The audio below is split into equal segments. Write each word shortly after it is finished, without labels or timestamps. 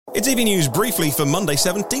It's EV News briefly for Monday,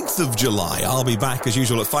 17th of July. I'll be back as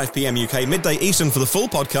usual at 5 p.m. UK, midday Eastern for the full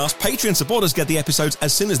podcast. Patreon supporters get the episodes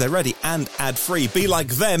as soon as they're ready and ad-free. Be like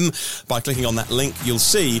them by clicking on that link you'll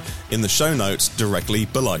see in the show notes directly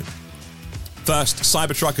below. First,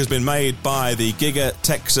 Cybertruck has been made by the Giga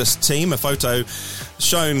Texas team. A photo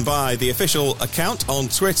shown by the official account on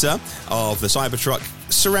Twitter of the Cybertruck,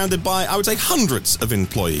 surrounded by, I would say, hundreds of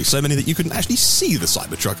employees. So many that you couldn't actually see the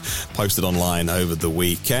Cybertruck, posted online over the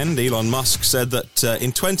weekend. Elon Musk said that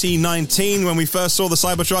in 2019, when we first saw the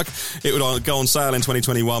Cybertruck, it would go on sale in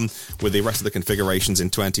 2021 with the rest of the configurations in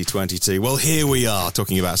 2022. Well, here we are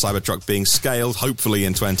talking about Cybertruck being scaled, hopefully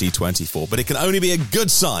in 2024. But it can only be a good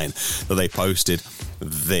sign that they posted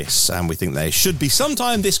this, and we think there should be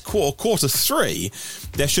sometime this quarter three,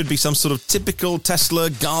 there should be some sort of typical Tesla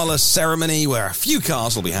gala ceremony where a few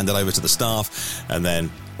cars will be handed over to the staff, and then,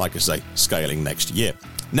 like I say, scaling next year.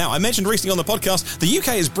 Now, I mentioned recently on the podcast, the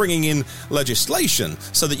UK is bringing in legislation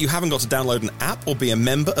so that you haven't got to download an app or be a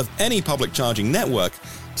member of any public charging network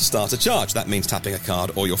to start a charge. That means tapping a card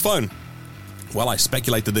or your phone. Well, I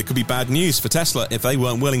speculated there could be bad news for Tesla if they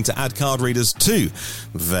weren't willing to add card readers to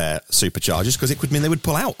their superchargers, because it could mean they would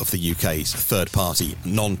pull out of the UK's third-party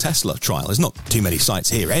non-Tesla trial. There's not too many sites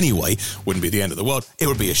here anyway. Wouldn't be the end of the world. It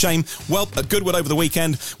would be a shame. Well, at Goodwood over the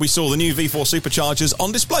weekend, we saw the new V4 superchargers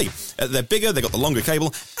on display. They're bigger, they've got the longer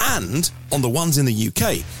cable, and on the ones in the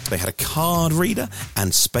UK, they had a card reader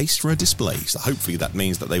and space for a display. So hopefully that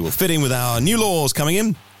means that they will fit in with our new laws coming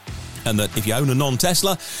in, and that if you own a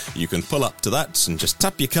non-Tesla, you can pull up to that and just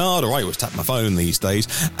tap your card, or I always tap my phone these days,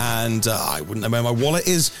 and I wouldn't know where my wallet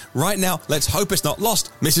is right now. Let's hope it's not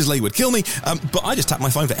lost. Mrs. Lee would kill me, but I just tap my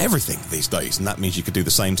phone for everything these days, and that means you could do the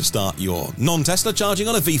same to start your non-Tesla charging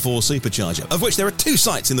on a V4 supercharger, of which there are 2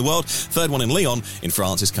 sites in the world. Third one in Lyon in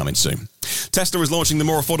France is coming soon. Tesla is launching the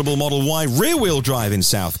more affordable Model Y rear-wheel drive in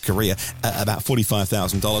South Korea at about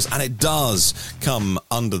 $45,000, and it does come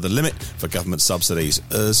under the limit for government subsidies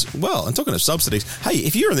as well. And talking of subsidies, hey,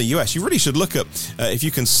 if you're in the US, you really should look at if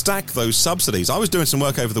you can stack those subsidies. I was doing some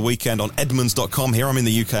work over the weekend on Edmunds.com. Here I'm in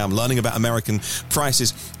the UK. I'm learning about American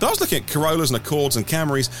prices. But I was looking at Corollas and Accords and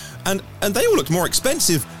Camrys, and they all looked more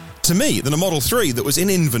expensive to me than a Model 3 that was in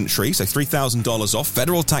inventory, so $3,000 off,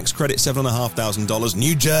 federal tax credit $7,500,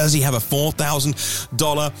 New Jersey have a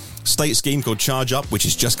 $4,000 state scheme called Charge Up, which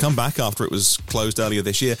has just come back after it was closed earlier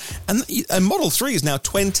this year, and a Model 3 is now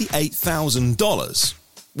 $28,000.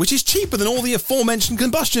 Which is cheaper than all the aforementioned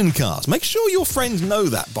combustion cars. Make sure your friends know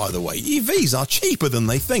that, by the way. EVs are cheaper than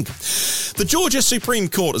they think. The Georgia Supreme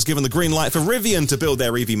Court has given the green light for Rivian to build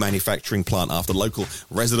their EV manufacturing plant after local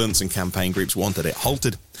residents and campaign groups wanted it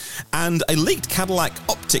halted. And a leaked Cadillac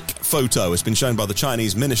Optic photo has been shown by the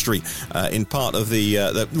Chinese ministry in part of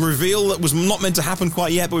the reveal that was not meant to happen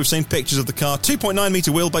quite yet, but we've seen pictures of the car. 2.9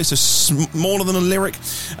 metre wheelbase, so smaller than a Lyric.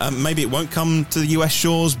 Maybe it won't come to the US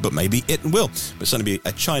shores, but maybe it will. But it's going to be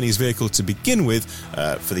a Chinese vehicle to begin with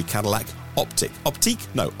for the Cadillac Optic.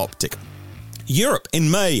 Optic. Europe in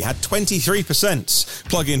May had 23%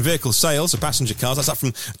 plug-in vehicle sales of passenger cars. That's up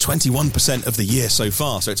from 21% of the year so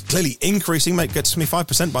far. So it's clearly increasing. Might get to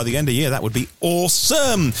 25% by the end of the year. That would be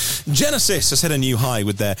awesome. Genesis has hit a new high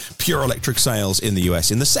with their pure electric sales in the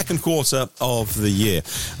US in the second quarter of the year.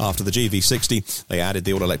 After the GV60, they added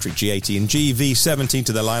the all-electric G80 and GV70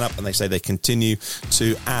 to their lineup, and they say they continue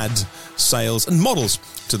to add sales and models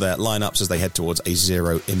to their lineups as they head towards a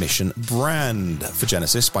zero-emission brand for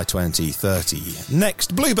Genesis by 2030.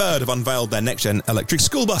 Next, Blue Bird have unveiled their next-gen electric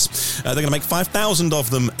school bus. They're going to make 5,000 of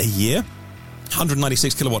them a year.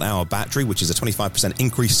 196 kilowatt-hour battery, which is a 25%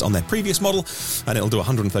 increase on their previous model, and it'll do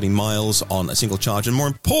 130 miles on a single charge. And more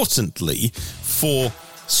importantly, for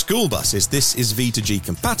school buses, this is V2G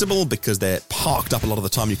compatible because they're parked up a lot of the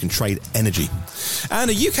time. You can trade energy. And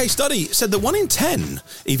a UK study said that 1 in 10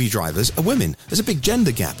 EV drivers are women. There's a big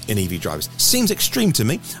gender gap in EV drivers. Seems extreme to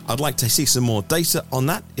me. I'd like to see some more data on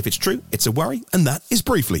that. If it's true, it's a worry, and that is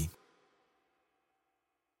briefly.